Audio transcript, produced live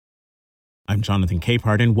I'm Jonathan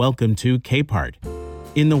Capehart, and welcome to Capehart.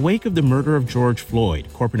 In the wake of the murder of George Floyd,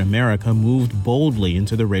 corporate America moved boldly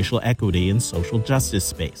into the racial equity and social justice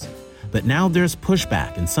space. But now there's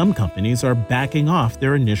pushback, and some companies are backing off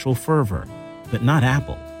their initial fervor, but not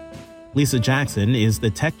Apple. Lisa Jackson is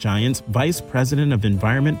the tech giant's Vice President of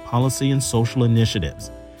Environment Policy and Social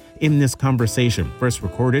Initiatives. In this conversation, first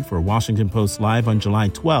recorded for Washington Post Live on July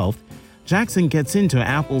 12th, Jackson gets into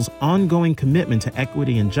Apple's ongoing commitment to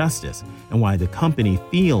equity and justice and why the company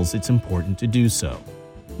feels it's important to do so.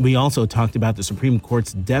 We also talked about the Supreme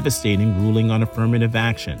Court's devastating ruling on affirmative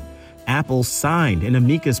action. Apple signed an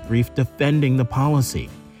amicus brief defending the policy.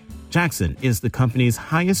 Jackson is the company's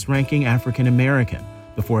highest-ranking African American.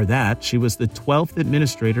 Before that, she was the 12th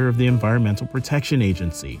administrator of the Environmental Protection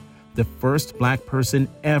Agency, the first Black person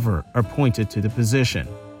ever appointed to the position.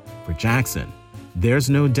 For Jackson, there's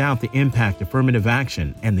no doubt the impact affirmative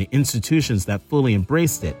action and the institutions that fully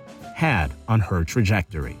embraced it had on her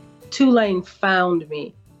trajectory. Tulane found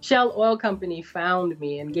me. Shell Oil Company found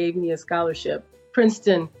me and gave me a scholarship.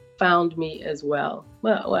 Princeton found me as well.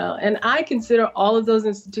 Well, and I consider all of those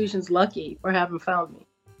institutions lucky for having found me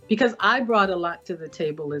because I brought a lot to the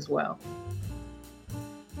table as well.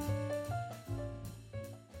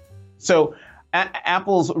 So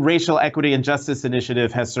Apple's Racial Equity and Justice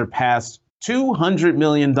Initiative has surpassed $200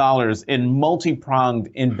 million in multi-pronged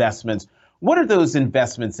investments. What are those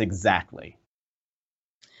investments exactly?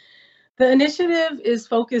 The initiative is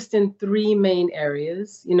focused in three main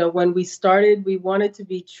areas. When we started, we wanted to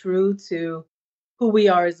be true to who we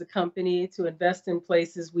are as a company, to invest in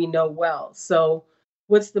places we know well. So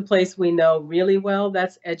what's the place we know really well?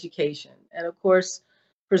 That's education. And of course,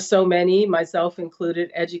 for so many, myself included,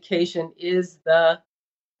 education is the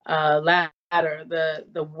ladder,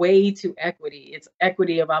 the way to equity. It's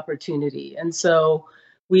equity of opportunity. And so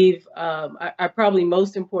our probably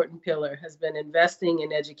most important pillar has been investing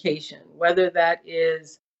in education, whether that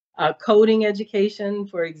is coding education.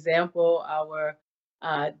 For example, our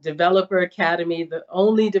Developer Academy, the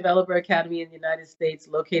only developer academy in the United States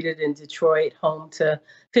located in Detroit, home to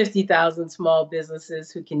 50,000 small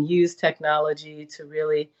businesses who can use technology to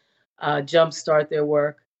really jumpstart their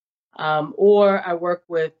work. Or I work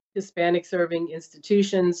with Hispanic serving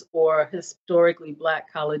institutions or historically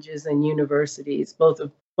Black colleges and universities, both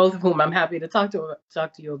of whom I'm happy to talk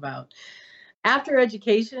to you about. After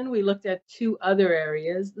education, we looked at two other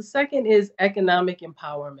areas. The second is economic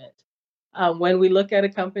empowerment. When we look at a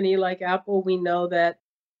company like Apple, we know that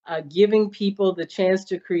giving people the chance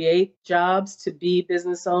to create jobs, to be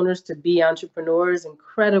business owners, to be entrepreneurs, is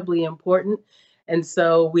incredibly important. And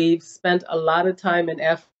so we've spent a lot of time and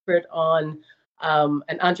effort on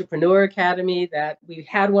an entrepreneur academy that we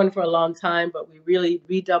had one for a long time, but we really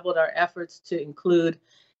redoubled our efforts to include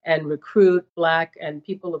and recruit Black and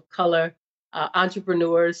people of color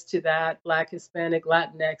entrepreneurs to that, Black, Hispanic,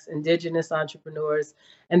 Latinx, Indigenous entrepreneurs,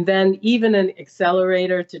 and then even an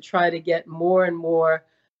accelerator to try to get more and more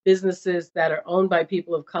businesses that are owned by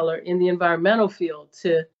people of color in the environmental field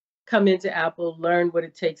to come into Apple, learn what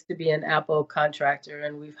it takes to be an Apple contractor,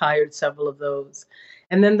 and we've hired several of those.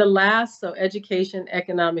 And then the last, so education,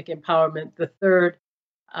 economic empowerment, the third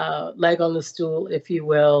leg on the stool, if you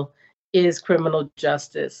will, is criminal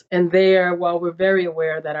justice. And there, while we're very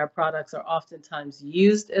aware that our products are oftentimes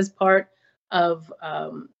used as part of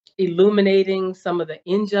illuminating some of the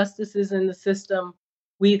injustices in the system,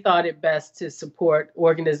 we thought it best to support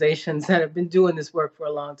organizations that have been doing this work for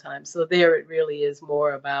a long time. So there it really is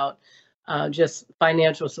more about just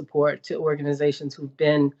financial support to organizations who've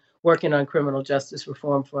been working on criminal justice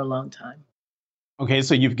reform for a long time. Okay,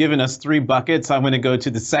 so you've given us three buckets. I'm going to go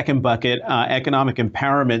to the second bucket, economic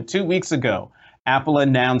empowerment. 2 weeks ago, Apple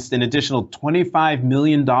announced an additional $25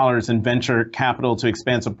 million in venture capital to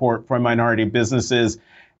expand support for minority businesses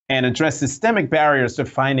and address systemic barriers to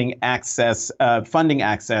funding access.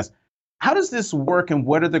 How does this work and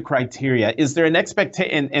what are the criteria? Is there an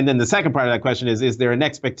expectation? And then the second part of that question is there an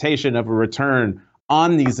expectation of a return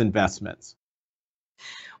on these investments?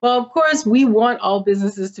 Well, of course, we want all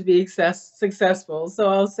businesses to be successful. So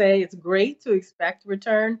I'll say it's great to expect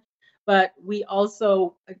return, but we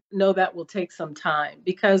also know that will take some time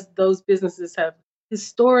because those businesses have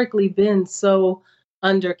historically been so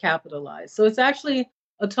undercapitalized. So it's actually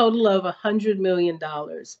a total of $100 million.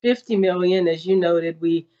 $50 million, as you noted,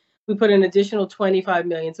 we put an additional $25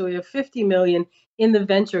 million. So we have $50 million in the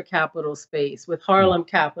venture capital space with Harlem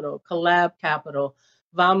Capital, Collab Capital,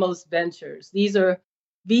 Vamos Ventures. These are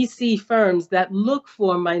VC firms that look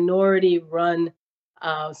for minority-run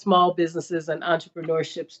small businesses and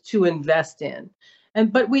entrepreneurships to invest in.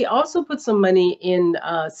 But we also put some money in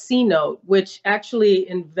C Note, which actually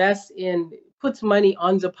puts money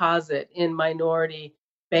on deposit in minority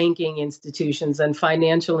banking institutions and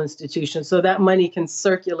financial institutions, so that money can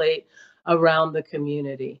circulate around the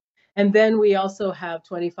community. And then we also have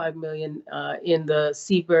 25 million in the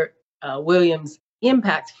Siebert Williams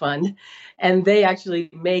Impact Fund, and they actually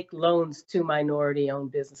make loans to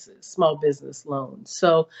minority-owned businesses, small business loans.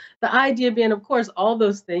 So the idea being, of course, all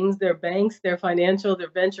those things, they're banks, they're financial,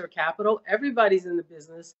 they're venture capital. Everybody's in the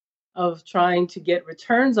business of trying to get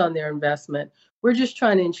returns on their investment. We're just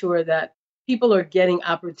trying to ensure that people are getting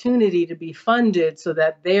opportunity to be funded so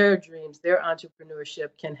that their dreams, their entrepreneurship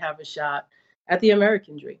can have a shot at the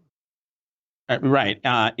American dream. Right.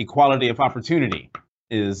 Equality of opportunity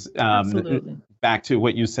is Absolutely. back to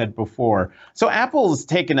what you said before. So Apple's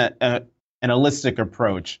taken an holistic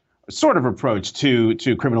approach, sort of approach to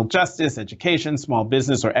criminal justice, education, small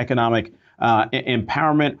business, or economic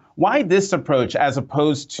empowerment. Why this approach as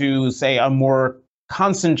opposed to, say, a more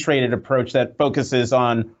concentrated approach that focuses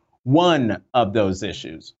on one of those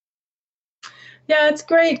issues? Yeah, it's a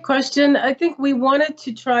great question. I think we wanted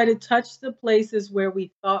to try to touch the places where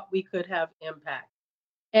we thought we could have impact.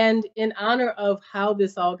 And in honor of how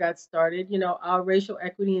this all got started, our Racial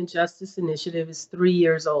Equity and Justice Initiative is 3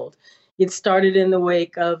 years old. It started in the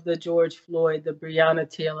wake of the George Floyd, the Breonna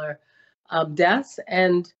Taylor deaths,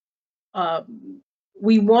 and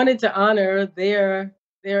we wanted to honor their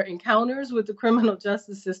encounters with the criminal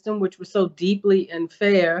justice system, which were so deeply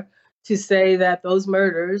unfair, to say that those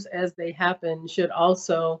murders, as they happen,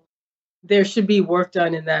 there should be work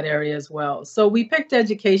done in that area as well. So we picked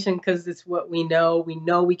education because it's what we know. We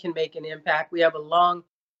know we can make an impact. We have a long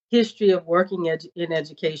history of working in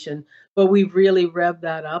education, but we've really revved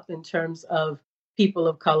that up in terms of people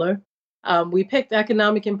of color. We picked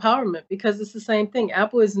economic empowerment because it's the same thing.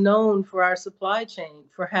 Apple is known for our supply chain,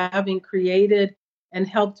 for having created and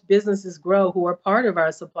helped businesses grow who are part of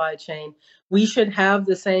our supply chain. We should have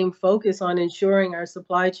the same focus on ensuring our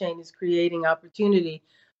supply chain is creating opportunity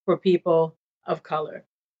for people of color.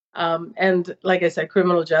 And like I said,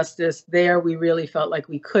 criminal justice, there we really felt like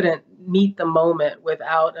we couldn't meet the moment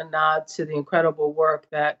without a nod to the incredible work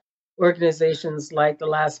that organizations like The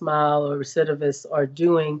Last Mile or Recidivists are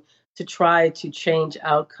doing to try to change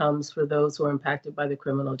outcomes for those who are impacted by the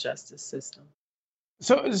criminal justice system.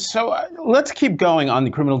 So let's keep going on the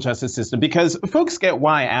criminal justice system, because folks get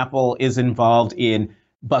why Apple is involved in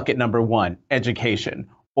bucket number one, education,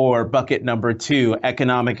 or bucket number two,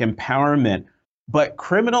 economic empowerment. But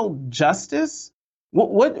criminal justice?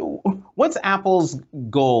 What's Apple's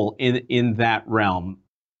goal in that realm?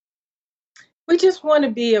 We just want to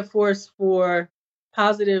be a force for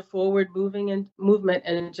positive forward movement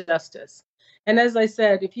and justice. And as I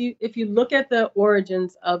said, if you look at the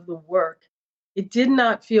origins of the work, it did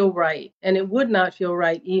not feel right, and it would not feel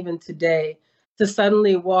right even today to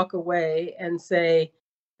suddenly walk away and say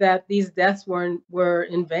that these deaths were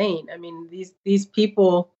in vain. I mean, these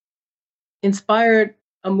people inspired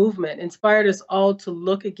a movement, inspired us all to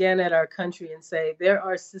look again at our country and say there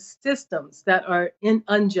are systems that are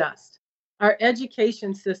unjust. Our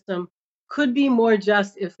education system could be more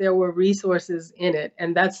just if there were resources in it,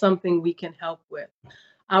 and that's something we can help with.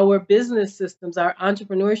 Our business systems, our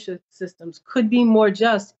entrepreneurship systems could be more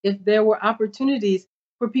just if there were opportunities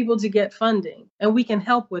for people to get funding, and we can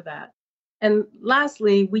help with that. And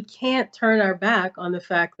lastly, we can't turn our back on the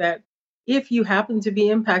fact that if you happen to be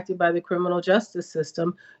impacted by the criminal justice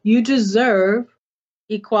system, you deserve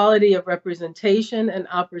equality of representation and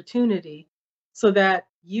opportunity so that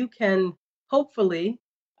you can hopefully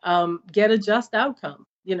get a just outcome.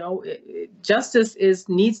 Justice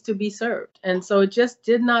needs to be served. And so it just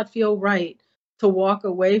did not feel right to walk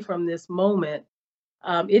away from this moment.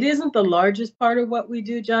 It isn't the largest part of what we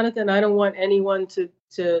do, Jonathan. I don't want anyone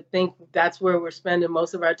to think that's where we're spending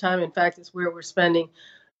most of our time. In fact, it's where we're spending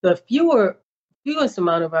the fewest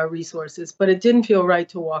amount of our resources, but it didn't feel right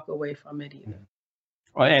to walk away from it either.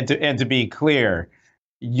 Well, and to be clear,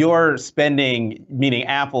 you're spending, meaning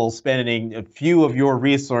Apple spending a few of your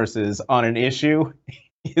resources on an issue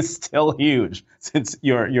is still huge, since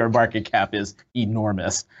your market cap is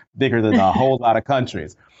enormous, bigger than a whole lot of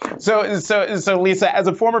countries. So Lisa, as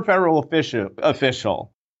a former federal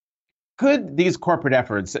official, could these corporate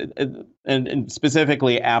efforts, and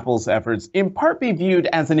specifically Apple's efforts, in part be viewed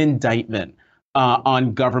as an indictment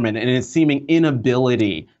on government and its seeming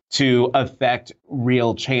inability to affect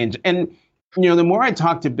real change? And the more I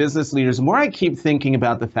talk to business leaders, the more I keep thinking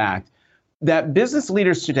about the fact that business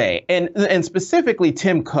leaders today, and specifically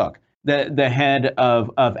Tim Cook, the head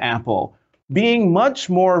of Apple, being much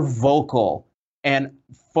more vocal and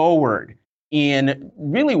forward in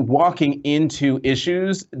really walking into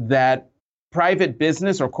issues that private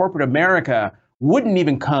business or corporate America wouldn't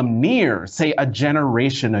even come near, say, a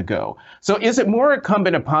generation ago. So is it more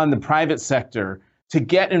incumbent upon the private sector to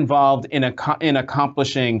get involved in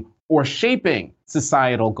accomplishing or shaping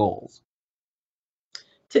societal goals?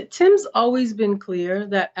 Tim's always been clear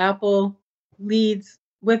that Apple leads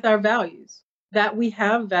with our values, that we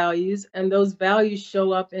have values, and those values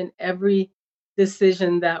show up in every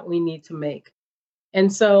decision that we need to make.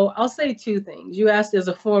 And so I'll say two things. You asked as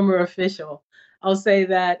a former official. I'll say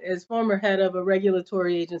that as former head of a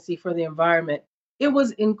regulatory agency for the environment, it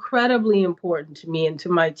was incredibly important to me and to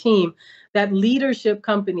my team that leadership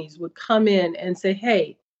companies would come in and say,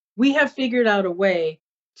 hey, we have figured out a way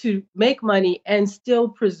to make money and still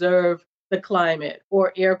preserve the climate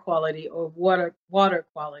or air quality or water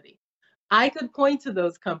quality. I could point to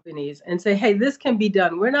those companies and say, hey, this can be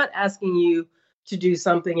done. We're not asking you to do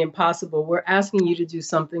something impossible. We're asking you to do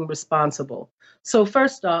something responsible. So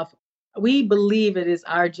first off, we believe it is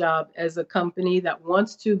our job as a company that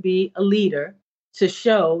wants to be a leader to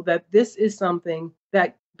show that this is something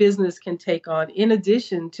that business can take on in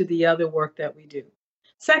addition to the other work that we do.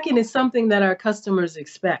 Second is something that our customers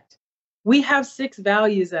expect. We have 6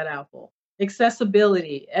 values at Apple: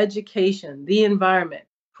 accessibility, education, the environment,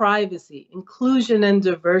 privacy, inclusion and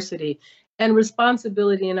diversity, and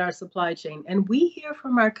responsibility in our supply chain. And we hear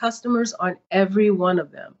from our customers on every one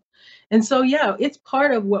of them. And so, yeah, it's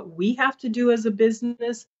part of what we have to do as a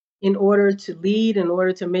business in order to lead, in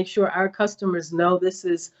order to make sure our customers know this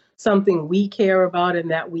is something we care about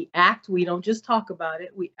and that we act. We don't just talk about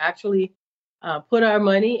it. We actually put our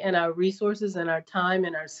money and our resources and our time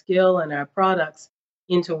and our skill and our products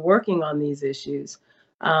into working on these issues.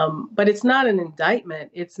 But it's not an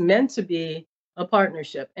indictment. It's meant to be a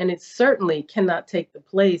partnership, and it certainly cannot take the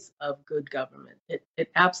place of good government.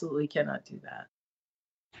 It absolutely cannot do that.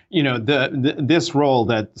 You know, this role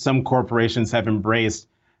that some corporations have embraced,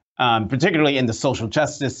 particularly in the social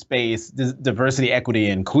justice space, diversity, equity,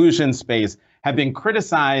 and inclusion space, have been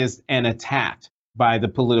criticized and attacked by the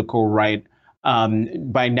political right.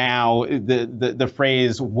 By now, the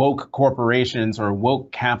phrase woke corporations or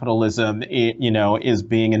woke capitalism, is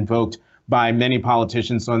being invoked by many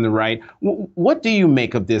politicians on the right. What do you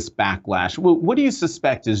make of this backlash? What do you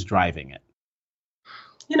suspect is driving it?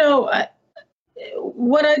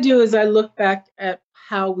 What I do is I look back at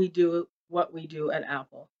how we do what we do at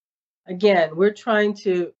Apple. Again, we're trying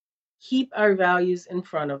to keep our values in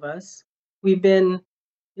front of us. We've been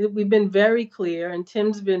very clear, and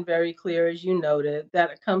Tim's been very clear, as you noted, that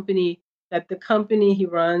the company he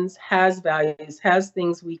runs has values, has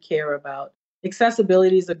things we care about.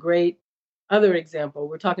 Accessibility is a great other example.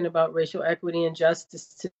 We're talking about racial equity and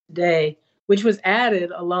justice today, which was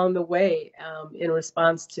added along the way in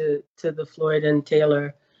response to the Floyd and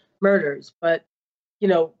Taylor murders. But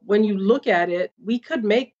when you look at it, we could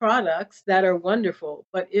make products that are wonderful,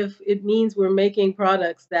 but if it means we're making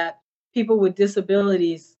products that people with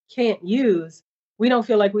disabilities can't use, we don't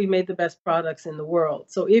feel like we've made the best products in the world.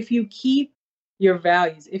 So if you keep your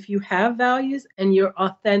values, if you have values and you're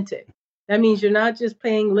authentic, that means you're not just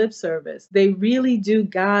paying lip service. They really do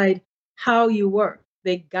guide how you work.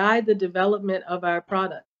 They guide the development of our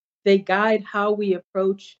product. They guide how we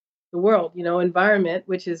approach the world. Environment,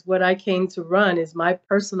 which is what I came to run, is my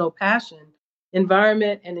personal passion.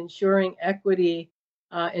 Environment and ensuring equity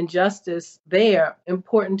and justice, they are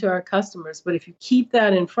important to our customers. But if you keep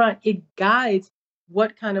that in front, it guides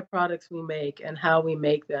what kind of products we make and how we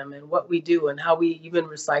make them and what we do and how we even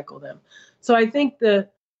recycle them. So I think the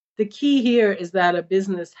key here is that a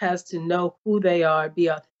business has to know who they are, be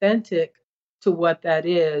authentic to what that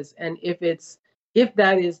is. And if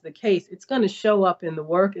that is the case, it's going to show up in the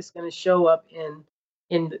work. It's going to show up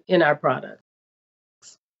in our product.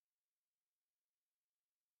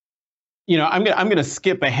 I'm going to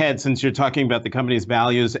skip ahead since you're talking about the company's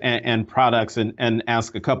values and products and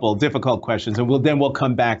ask a couple of difficult questions, and we'll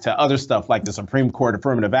come back to other stuff like the Supreme Court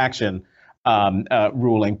affirmative action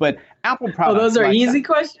ruling. But Apple products. Oh, those are easy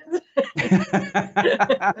questions.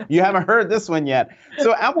 You haven't heard this one yet.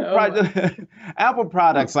 So Apple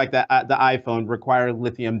products like the iPhone require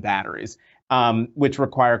lithium batteries, which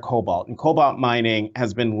require cobalt. And cobalt mining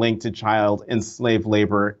has been linked to child and slave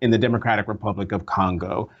labor in the Democratic Republic of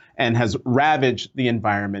Congo and has ravaged the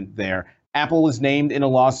environment there. Apple was named in a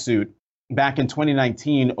lawsuit back in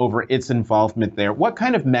 2019 over its involvement there. What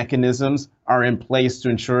kind of mechanisms are in place to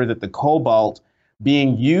ensure that the cobalt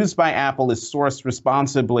being used by Apple is sourced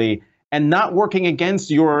responsibly and not working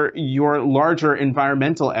against your larger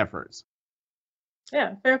environmental efforts?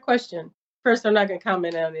 Yeah, fair question. First, I'm not going to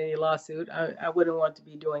comment on any lawsuit. I wouldn't want to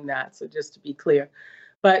be doing that. So just to be clear,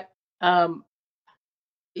 but um,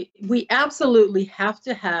 we absolutely have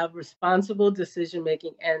to have responsible decision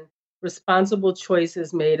making and responsible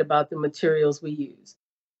choices made about the materials we use.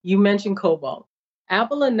 You mentioned cobalt.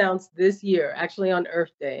 Apple announced this year, actually on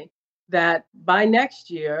Earth Day, that by next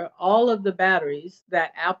year, all of the batteries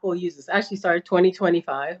that Apple uses, actually, sorry,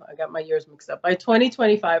 2025, I got my years mixed up. By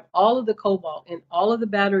 2025, all of the cobalt in all of the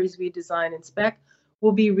batteries we design and spec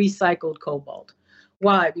will be recycled cobalt.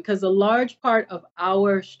 Why? Because a large part of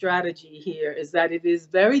our strategy here is that it is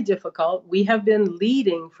very difficult. We have been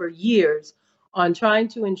leading for years on trying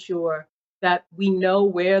to ensure that we know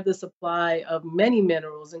where the supply of many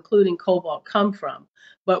minerals, including cobalt, come from.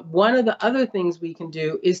 But one of the other things we can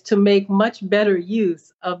do is to make much better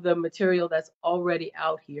use of the material that's already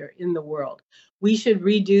out here in the world. We should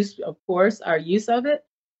reduce, of course, our use of it,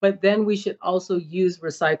 but then we should also use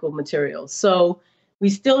recycled materials. So we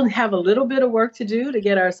still have a little bit of work to do to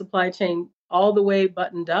get our supply chain all the way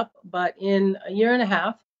buttoned up, but in a year and a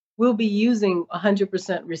half, we'll be using 100%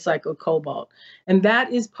 recycled cobalt. And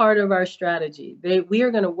that is part of our strategy. We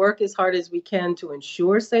are going to work as hard as we can to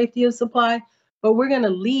ensure safety of supply, but we're going to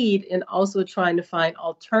lead in also trying to find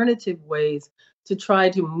alternative ways to try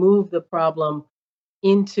to move the problem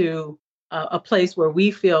into a place where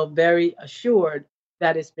we feel very assured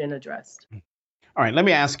that it's been addressed. All right, let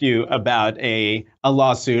me ask you about a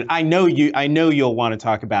lawsuit. I know you'll want to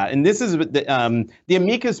talk about, and this is the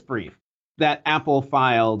amicus brief that Apple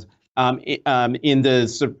filed in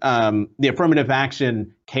the affirmative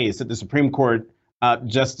action case that the Supreme Court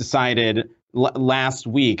just decided last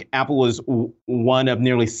week. Apple was one of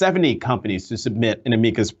nearly 70 companies to submit an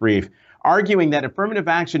amicus brief, arguing that affirmative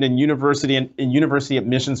action in university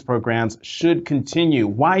admissions programs should continue.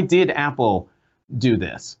 Why did Apple do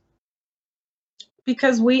this?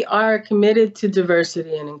 Because we are committed to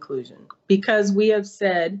diversity and inclusion. Because we have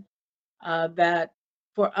said that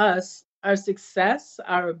for us, our success,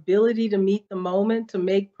 our ability to meet the moment, to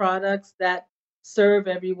make products that serve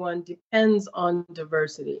everyone depends on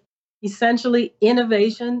diversity. Essentially,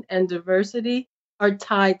 innovation and diversity are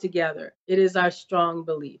tied together. It is our strong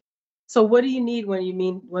belief. So what do you need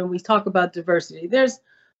when we talk about diversity? There's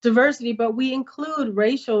diversity, but we include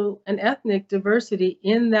racial and ethnic diversity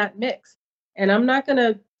in that mix. And I'm not going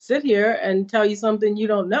to sit here and tell you something you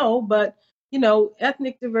don't know, but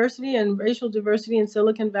ethnic diversity and racial diversity in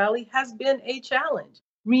Silicon Valley has been a challenge,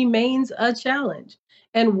 remains a challenge.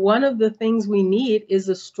 And one of the things we need is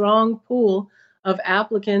a strong pool of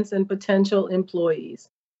applicants and potential employees.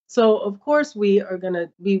 So of course we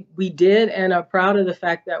did and are proud of the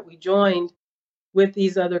fact that we joined with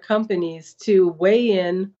these other companies to weigh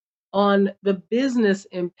in on the business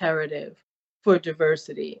imperative for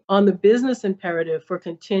diversity, on the business imperative for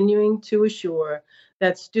continuing to assure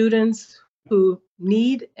that students who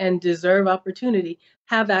need and deserve opportunity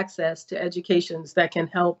have access to educations that can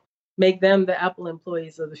help make them the Apple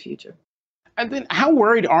employees of the future. And then how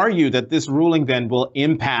worried are you that this ruling then will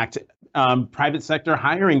impact private sector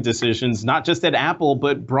hiring decisions, not just at Apple,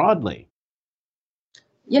 but broadly?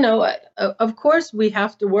 Of course we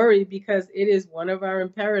have to worry because it is one of our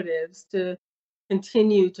imperatives to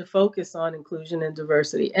continue to focus on inclusion and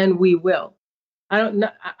diversity, and we will.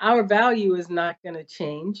 Our value is not going to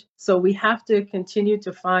change. So we have to continue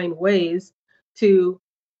to find ways to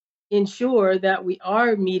ensure that we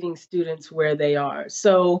are meeting students where they are.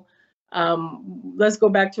 So let's go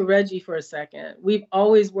back to Reggie for a second. We've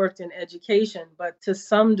always worked in education, but to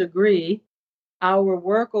some degree, our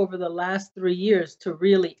work over the last 3 years to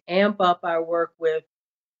really amp up our work with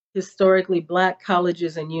historically Black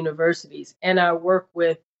colleges and universities, and our work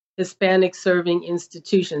with Hispanic serving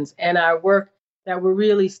institutions, and our work that we're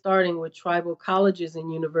really starting with tribal colleges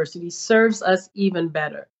and universities serves us even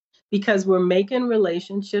better because we're making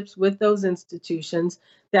relationships with those institutions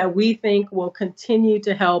that we think will continue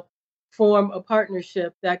to help form a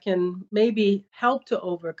partnership that can maybe help to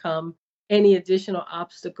overcome any additional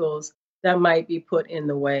obstacles that might be put in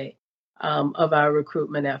the way of our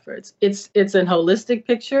recruitment efforts. It's a holistic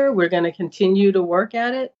picture. We're going to continue to work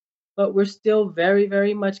at it, but we're still very,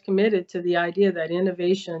 very much committed to the idea that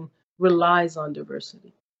innovation relies on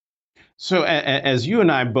diversity. So as you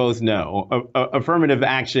and I both know, affirmative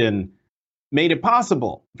action made it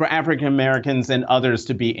possible for African Americans and others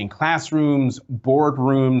to be in classrooms,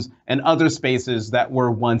 boardrooms, and other spaces that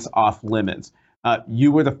were once off limits.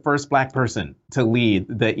 You were the first Black person to lead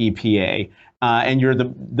the EPA, and you're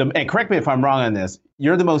and correct me if I'm wrong on this,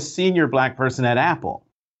 you're the most senior Black person at Apple.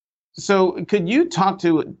 So could you talk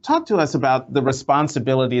to us about the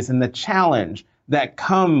responsibilities and the challenge that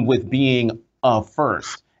come with being a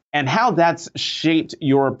first, and how that's shaped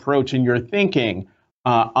your approach and your thinking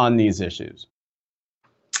on these issues.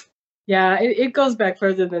 Yeah, it goes back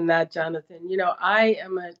further than that, Jonathan. You know, I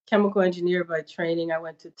am a chemical engineer by training. I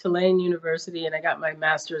went to Tulane University and I got my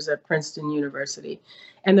master's at Princeton University.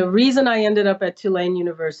 And the reason I ended up at Tulane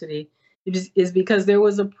University is because there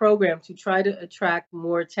was a program to try to attract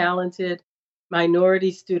more talented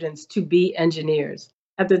minority students to be engineers.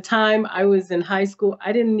 At the time I was in high school,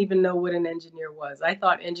 I didn't even know what an engineer was. I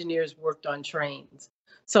thought engineers worked on trains.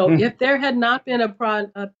 So if there had not been a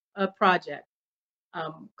project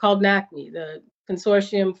called NACME, the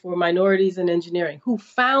Consortium for Minorities in Engineering, who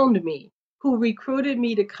found me, who recruited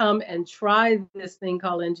me to come and try this thing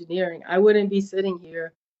called engineering, I wouldn't be sitting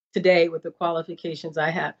here today with the qualifications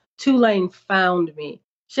I have. Tulane found me.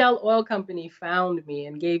 Shell Oil Company found me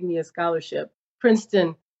and gave me a scholarship.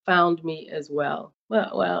 Princeton found me as well.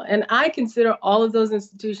 And I consider all of those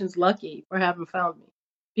institutions lucky for having found me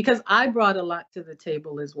because I brought a lot to the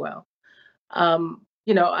table as well.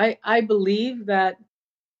 I believe that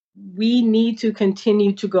we need to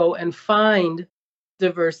continue to go and find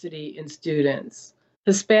diversity in students,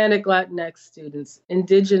 Hispanic, Latinx students,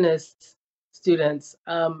 Indigenous students,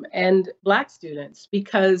 and Black students,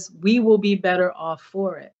 because we will be better off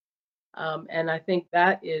for it. And I think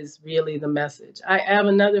that is really the message. I have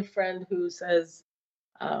another friend who says,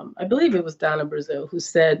 I believe it was Donna Brazil, who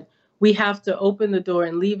said, we have to open the door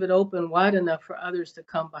and leave it open wide enough for others to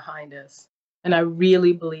come behind us. And I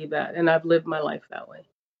really believe that. And I've lived my life that way.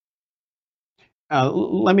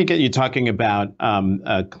 Let me get you talking about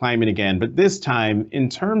climate again, but this time in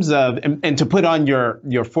terms of, and to put on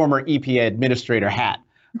your former EPA administrator hat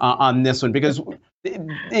on this one, because the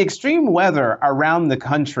extreme weather around the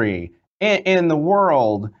country and the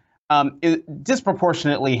world it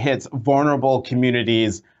disproportionately hits vulnerable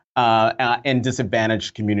communities and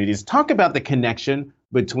disadvantaged communities. Talk about the connection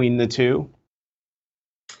between the two.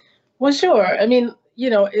 Well, sure. I mean,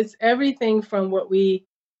 it's everything from what we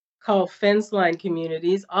call fence line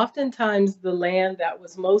communities, oftentimes the land that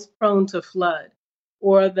was most prone to flood,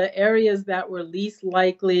 or the areas that were least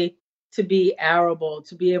likely to be arable,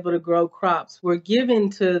 to be able to grow crops, were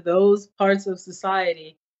given to those parts of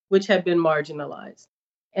society which had been marginalized.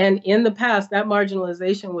 And in the past, that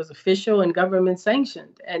marginalization was official and government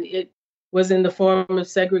sanctioned, and it was in the form of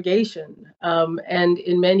segregation, and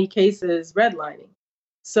in many cases, redlining.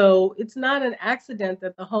 So it's not an accident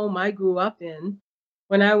that the home I grew up in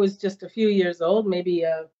when I was just a few years old, maybe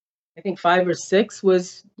I think 5 or 6,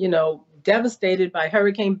 was, devastated by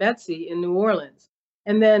Hurricane Betsy in New Orleans.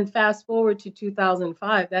 And then fast forward to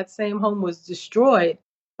 2005, that same home was destroyed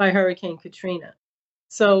by Hurricane Katrina.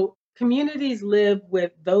 So communities live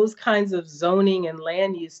with those kinds of zoning and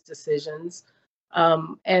land use decisions.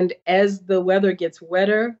 And as the weather gets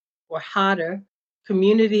wetter or hotter,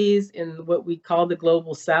 communities in what we call the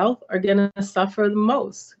global south are going to suffer the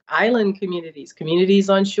most. Island communities, communities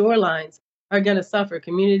on shorelines are going to suffer.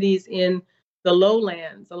 Communities in the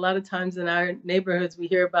lowlands, a lot of times in our neighborhoods, we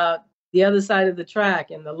hear about the other side of the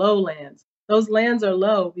track and the lowlands. Those lands are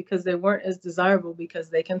low because they weren't as desirable because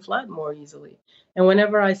they can flood more easily. And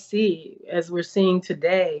whenever I see, as we're seeing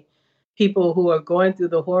today, people who are going through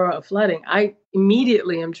the horror of flooding, I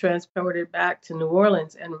immediately am transported back to New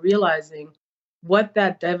Orleans and realizing what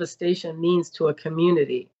that devastation means to a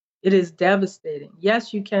community. It is devastating.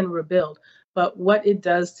 Yes, you can rebuild, but what it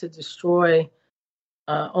does to destroy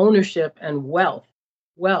ownership and wealth,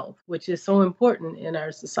 which is so important in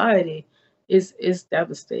our society, is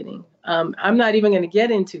devastating. I'm not even going to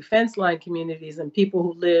get into fence line communities and people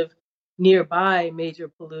who live nearby major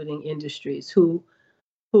polluting industries who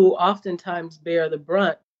oftentimes bear the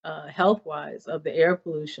brunt health-wise of the air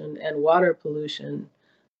pollution and water pollution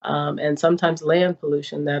and sometimes land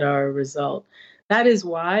pollution that are a result. That is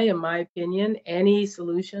why, in my opinion, any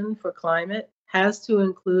solution for climate has to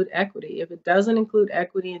include equity. If it doesn't include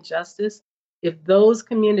equity and justice, if those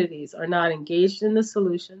communities are not engaged in the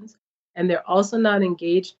solutions, and they're also not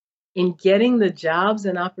engaged in getting the jobs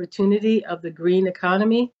and opportunity of the green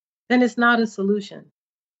economy, then it's not a solution,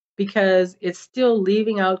 because it's still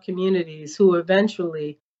leaving out communities who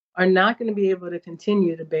eventually are not going to be able to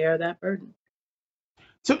continue to bear that burden.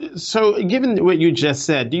 So given what you just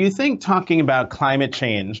said, do you think talking about climate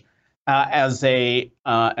change as a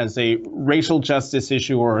racial justice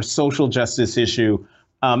issue or a social justice issue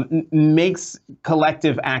makes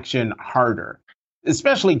collective action harder,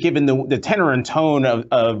 especially given the tenor and tone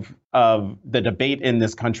of the debate in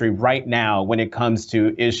this country right now when it comes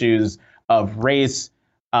to issues of race,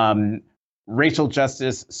 racial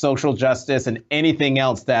justice, social justice, and anything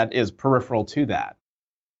else that is peripheral to that?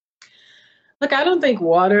 Look, I don't think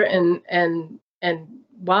water and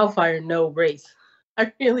wildfire no race.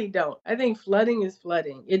 I really don't. I think flooding is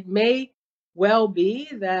flooding. It may well be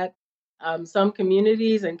that some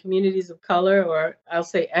communities and communities of color, or I'll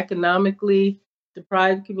say economically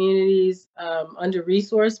deprived communities,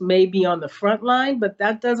 under-resourced, may be on the front line, but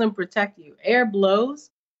that doesn't protect you. Air blows,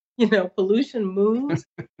 pollution moves,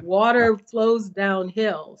 water flows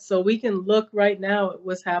downhill. So we can look right now at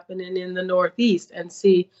what's happening in the Northeast and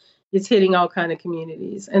see it's hitting all kind of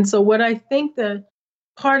communities. And so what I think the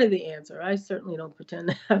part of the answer, I certainly don't pretend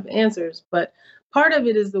to have answers, but part of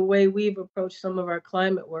it is the way we've approached some of our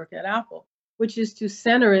climate work at Apple, which is to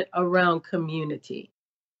center it around community.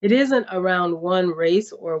 It isn't around one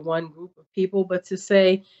race or one group of people, but to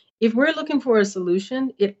say, if we're looking for a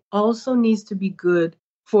solution, it also needs to be good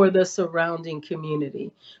for the surrounding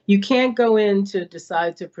community. You can't go in to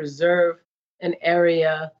decide to preserve an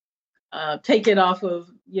area, take it off of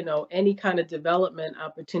any kind of development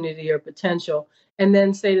opportunity or potential, and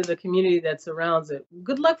then say to the community that surrounds it,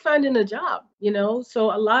 good luck finding a job.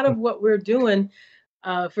 So a lot of what we're doing,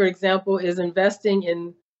 for example, is investing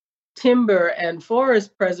in timber and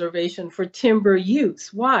forest preservation for timber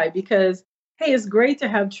use. Why? Because, hey, it's great to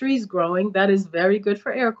have trees growing. That is very good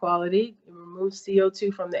for air quality. It removes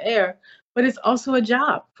CO2 from the air, but it's also a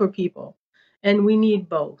job for people. And we need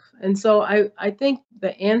both. And so I think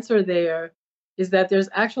the answer there is that there's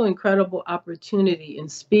actual incredible opportunity in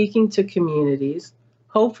speaking to communities,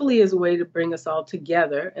 hopefully as a way to bring us all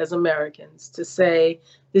together as Americans to say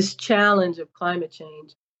this challenge of climate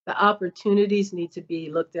change, the opportunities need to be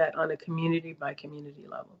looked at on a community by community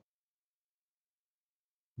level.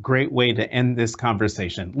 Great way to end this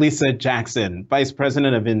conversation. Lisa Jackson, Vice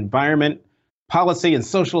President of Environment, Policy and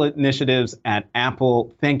Social Initiatives at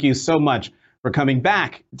Apple. Thank you so much for coming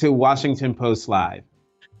back to Washington Post Live.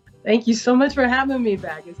 Thank you so much for having me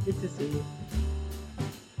back. It's good to see you.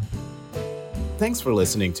 Thanks for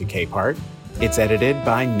listening to Capehart. It's edited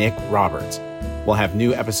by Nick Roberts. We'll have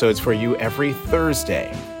new episodes for you every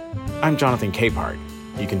Thursday. I'm Jonathan Capehart.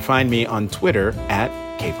 You can find me on Twitter at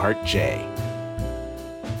CapehartJ.